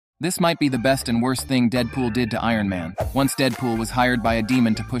This might be the best and worst thing Deadpool did to Iron Man. Once Deadpool was hired by a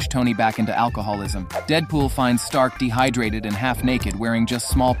demon to push Tony back into alcoholism. Deadpool finds Stark dehydrated and half-naked, wearing just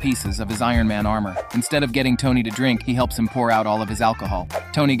small pieces of his Iron Man armor. Instead of getting Tony to drink, he helps him pour out all of his alcohol.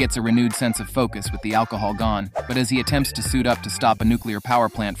 Tony gets a renewed sense of focus with the alcohol gone, but as he attempts to suit up to stop a nuclear power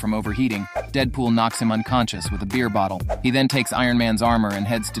plant from overheating, Deadpool knocks him unconscious with a beer bottle. He then takes Iron Man's armor and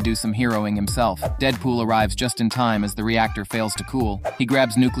heads to do some heroing himself. Deadpool arrives just in time as the reactor fails to cool. He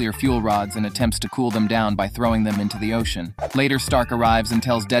grabs nuclear fuel rods and attempts to cool them down by throwing them into the ocean. Later, Stark arrives and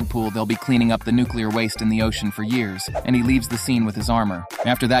tells Deadpool they'll be cleaning up the nuclear waste in the ocean for years, and he leaves the scene with his armor.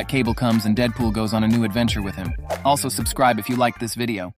 After that, Cable comes and Deadpool goes on a new adventure with him. Also subscribe if you liked this video.